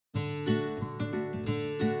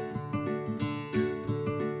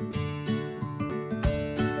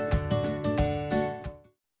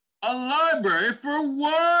A Library for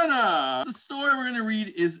Juana. The story we're going to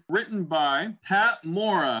read is written by Pat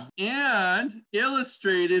Mora and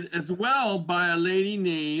illustrated as well by a lady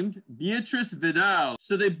named Beatrice Vidal.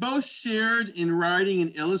 So they both shared in writing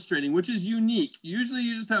and illustrating, which is unique. Usually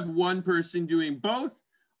you just have one person doing both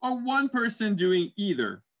or one person doing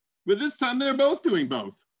either. But this time they're both doing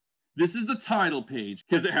both. This is the title page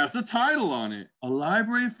because it has the title on it. A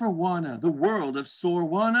Library for Juana, the world of Sor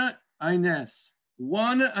Juana Inés.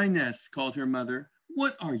 Juana Inés, called her mother.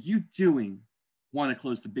 What are you doing? Juana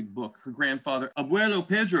closed the big book. Her grandfather, Abuelo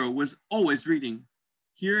Pedro, was always reading.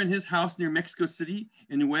 Here in his house near Mexico City,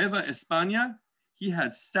 in Nueva España, he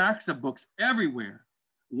had stacks of books everywhere.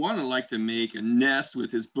 Juana liked to make a nest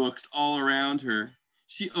with his books all around her.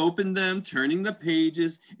 She opened them, turning the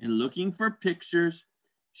pages and looking for pictures.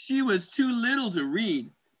 She was too little to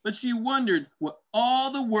read, but she wondered what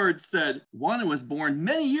all the words said. Juana was born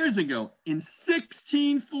many years ago in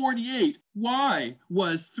 1648. Why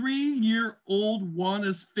was 3-year-old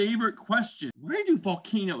Juana's favorite question? Why do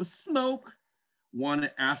volcanoes smoke?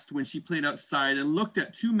 Juana asked when she played outside and looked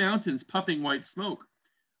at 2 mountains puffing white smoke.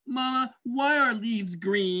 Mama, why are leaves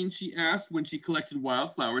green? She asked when she collected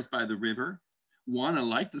wildflowers by the river. Juana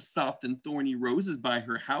liked the soft and thorny roses by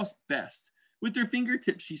her house best. With her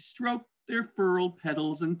fingertips, she stroked their furrowed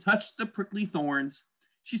petals and touched the prickly thorns.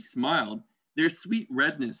 She smiled. Their sweet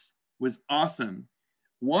redness was awesome.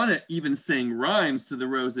 Juana even sang rhymes to the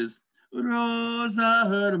roses. Rosa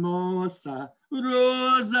hermosa,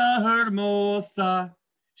 rosa hermosa.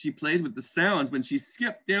 She played with the sounds when she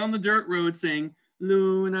skipped down the dirt road saying,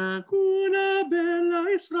 Luna cuna bella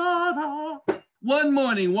estrada. One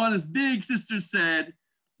morning, Juana's big sister said,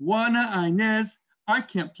 Juana Inés, I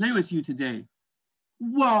can't play with you today.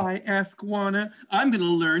 Why? Asked Juana. I'm going to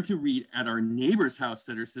learn to read at our neighbor's house,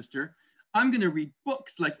 said her sister. I'm going to read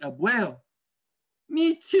books like Abuelo.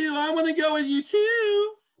 Me too. I want to go with you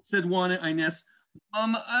too, said Juana Inés.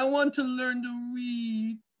 Mama, I want to learn to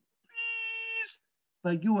read. Please.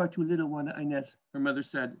 But you are too little, Juana Inés, her mother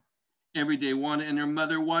said. Every day, Juana and her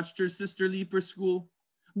mother watched her sister leave for school.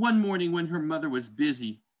 One morning when her mother was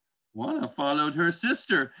busy, Juana followed her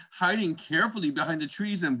sister, hiding carefully behind the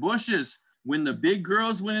trees and bushes. When the big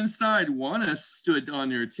girls went inside, Juana stood on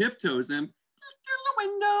her tiptoes and peeked in the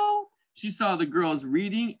window. She saw the girls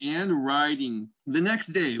reading and writing. The next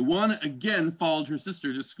day, Juana again followed her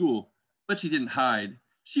sister to school, but she didn't hide.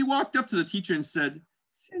 She walked up to the teacher and said,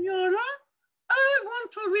 Senora, I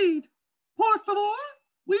want to read. Por favor,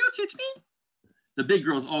 will you teach me? The big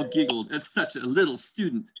girls all giggled at such a little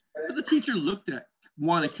student, but the teacher looked at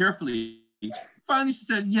Juana carefully. Finally, she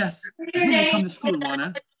said, yes, you may come to school,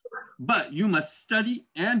 Juana, but you must study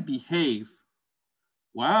and behave.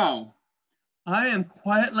 Wow, I am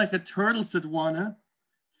quiet like a turtle, said Juana.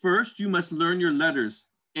 First, you must learn your letters.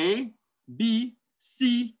 A, B,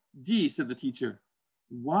 C, D, said the teacher.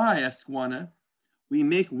 Why? Asked Juana. We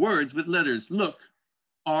make words with letters. Look,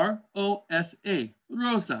 R-O-S-A,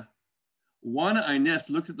 Rosa. Juana Inés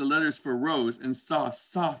looked at the letters for rose and saw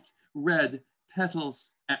soft red petals.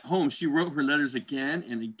 At home, she wrote her letters again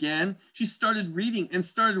and again. She started reading and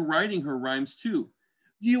started writing her rhymes too.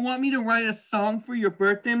 Do you want me to write a song for your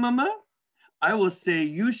birthday, Mama? I will say,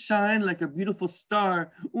 you shine like a beautiful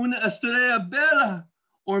star, una estrella bella.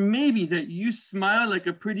 Or maybe that you smile like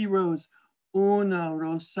a pretty rose, una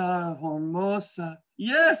rosa hermosa.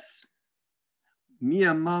 Yes,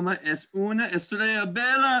 mia mama es una estrella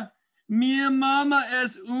bella. Mia mama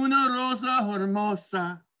es una rosa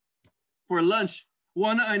hermosa. For lunch,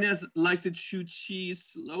 Juana Inés liked to chew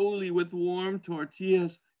cheese slowly with warm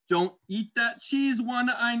tortillas. Don't eat that cheese,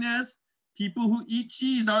 Juana Inés. People who eat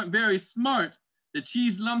cheese aren't very smart. The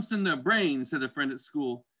cheese lumps in their brain, said a friend at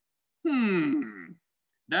school.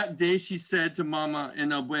 That day she said to Mama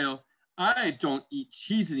and Abuelo, I don't eat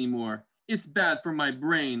cheese anymore. It's bad for my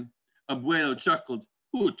brain. Abuelo chuckled.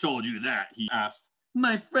 Who told you that? He asked.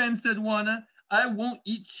 My friend, said Juana. I won't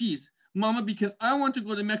eat cheese, Mama, because I want to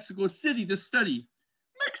go to Mexico City to study.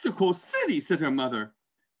 Mexico City, said her mother.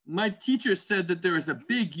 My teacher said that there is a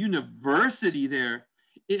big university there.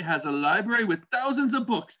 It has a library with thousands of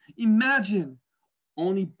books. Imagine.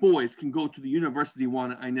 Only boys can go to the university,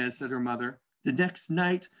 Juana Inés, said her mother. The next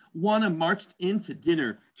night, Juana marched in to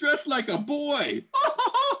dinner, dressed like a boy.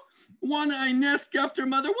 Juana Inés gasped her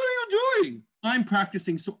mother, what are you doing? I'm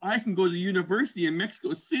practicing so I can go to university in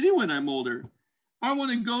Mexico City when I'm older. I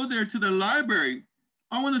want to go there to the library.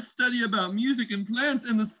 I want to study about music and plants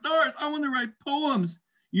and the stars. I want to write poems.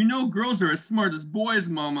 You know girls are as smart as boys,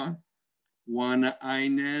 Mama. Juana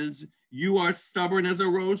Inés, you are stubborn as a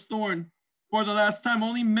rose thorn. For the last time,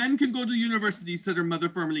 only men can go to university, said her mother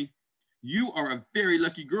firmly. You are a very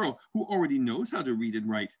lucky girl who already knows how to read and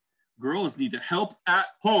write. Girls need to help at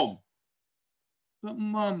home. But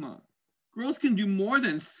Mama, girls can do more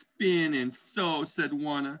than spin and sew, said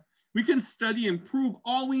Juana. We can study and prove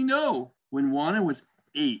all we know. When Juana was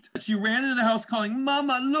 8, she ran into the house calling,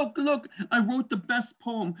 Mama, look, look, I wrote the best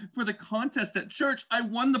poem for the contest at church. I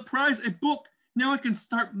won the prize, a book. Now I can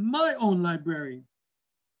start my own library.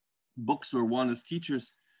 Books were Juana's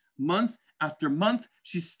teachers. Month after month,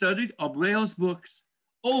 she studied Abreo's books.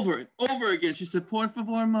 Over and over again, she said, Por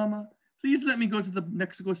favor, Mama, please let me go to the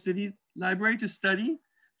Mexico City library to study.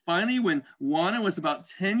 Finally, when Juana was about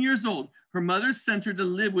 10 years old, her mother sent her to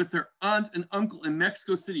live with her aunt and uncle in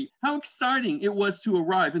Mexico City. How exciting it was to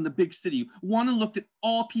arrive in the big city. Juana looked at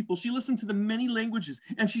all people. She listened to the many languages,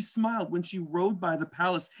 and she smiled when she rode by the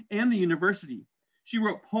palace and the university. She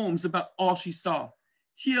wrote poems about all she saw.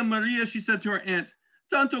 Tia Maria, she said to her aunt,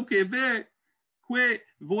 tanto que ver, que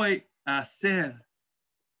voy a hacer?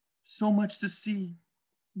 So much to see.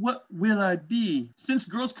 What will I be? Since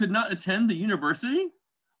girls could not attend the university,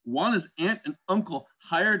 Juana's aunt and uncle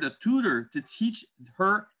hired a tutor to teach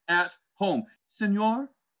her at home. Senor,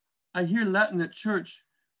 I hear Latin at church.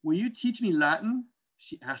 Will you teach me Latin?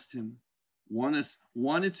 She asked him. Juana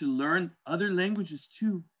wanted to learn other languages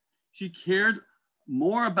too. She cared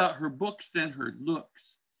more about her books than her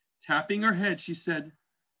looks. Tapping her head, she said,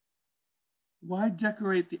 why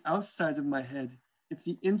decorate the outside of my head if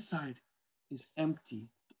the inside is empty?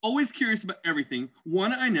 Always curious about everything,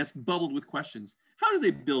 Juana Inés bubbled with questions. How do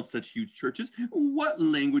they build such huge churches? What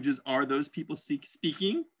languages are those people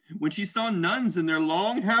speaking? When she saw nuns in their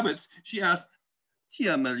long habits, she asked,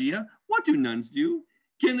 Tia Maria, what do nuns do?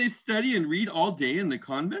 Can they study and read all day in the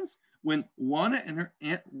convents? When Juana and her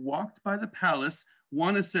aunt walked by the palace,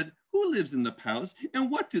 Juana said, who lives in the palace and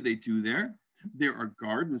what do they do there? There are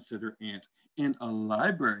gardens, said her aunt, and a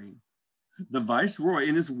library. The viceroy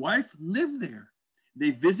and his wife live there.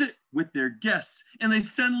 They visit with their guests and they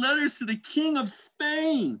send letters to the King of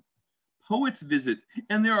Spain. Poets visit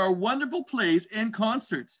and there are wonderful plays and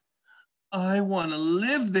concerts. I want to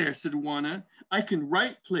live there, said Juana. I can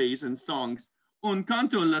write plays and songs. Un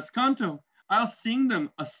canto, les canto. I'll sing them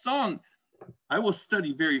a song. I will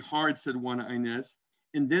study very hard, said Juana Inés.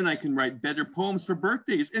 And then I can write better poems for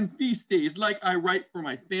birthdays and feast days like I write for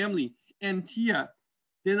my family and Tia.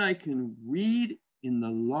 Then I can read in the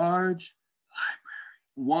large library.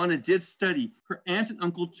 Juana did study. Her aunt and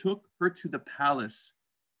uncle took her to the palace.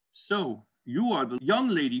 So you are the young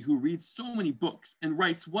lady who reads so many books and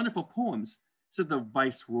writes wonderful poems, said the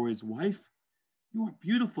viceroy's wife. You are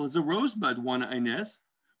beautiful as a rosebud, Juana Inés.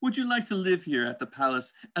 Would you like to live here at the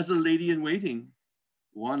palace as a lady in waiting?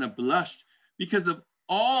 Juana blushed because of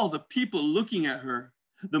all the people looking at her.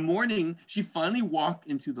 The morning, she finally walked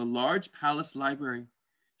into the large palace library.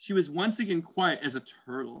 She was once again quiet as a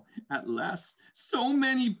turtle. At last, so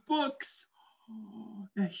many books.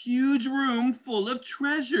 A huge room full of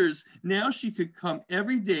treasures. Now she could come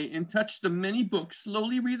every day and touch the many books,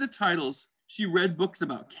 slowly read the titles. She read books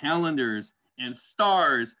about calendars and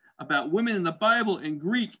stars, about women in the Bible and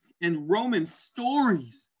Greek and Roman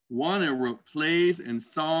stories. Juana wrote plays and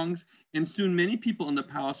songs, and soon many people in the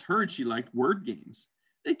palace heard she liked word games.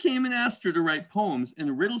 They came and asked her to write poems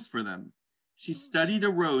and riddles for them. She studied a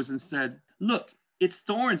rose and said, look, its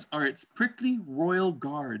thorns are its prickly royal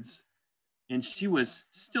guards. And she was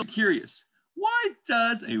still curious. Why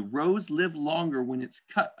does a rose live longer when it's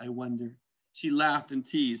cut, I wonder? She laughed and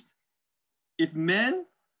teased. If men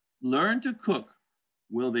learn to cook,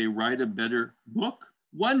 will they write a better book?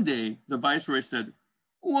 One day, the viceroy said,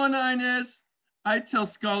 Juana Inés, I tell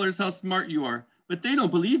scholars how smart you are, but they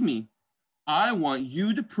don't believe me. I want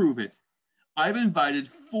you to prove it. I've invited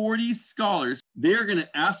 40 scholars. They're going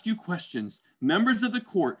to ask you questions. Members of the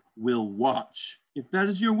court will watch. If that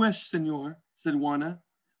is your wish, senor, said Juana.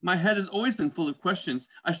 My head has always been full of questions.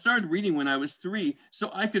 I started reading when I was 3,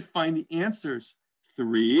 so I could find the answers.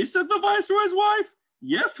 3, said the viceroy's wife.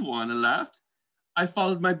 Yes, Juana laughed. I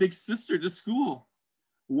followed my big sister to school.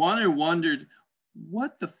 Juana wondered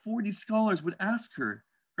what the 40 scholars would ask her.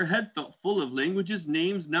 Her head felt full of languages,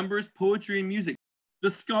 names, numbers, poetry, and music. The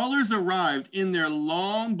scholars arrived in their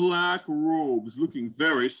long black robes, looking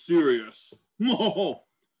very serious.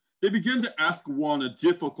 They began to ask Juana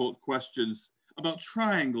difficult questions about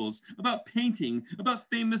triangles, about painting, about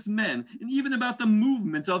famous men, and even about the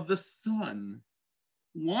movement of the sun.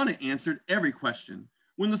 Juana answered every question.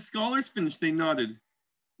 When the scholars finished, they nodded.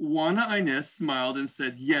 Juana Inés smiled and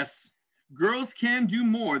said, yes, girls can do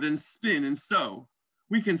more than spin and sew.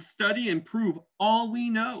 We can study and prove all we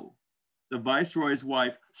know. The viceroy's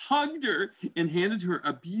wife hugged her and handed her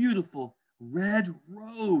a beautiful red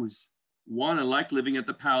rose. Juana liked living at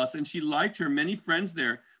the palace, and she liked her many friends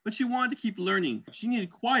there, but she wanted to keep learning. She needed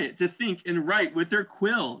quiet to think and write with her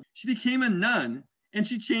quill. She became a nun, and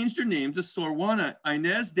she changed her name to Sor Juana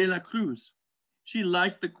Inés de la Cruz. She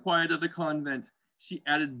liked the quiet of the convent. She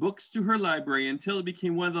added books to her library until it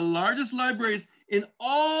became one of the largest libraries in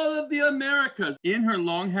all of the Americas. In her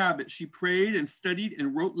long habit, she prayed and studied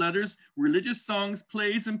and wrote letters, religious songs,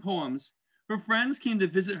 plays, and poems. Her friends came to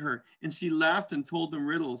visit her, and she laughed and told them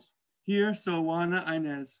riddles. "Here, Sor Juana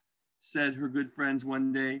Inés," said her good friends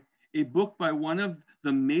one day, "a book by one of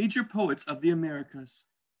the major poets of the Americas."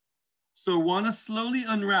 Sor Juana slowly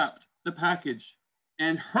unwrapped the package,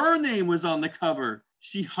 and her name was on the cover.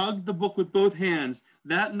 She hugged the book with both hands.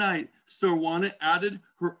 That night, Sor Juana added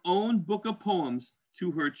her own book of poems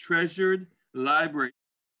to her treasured library.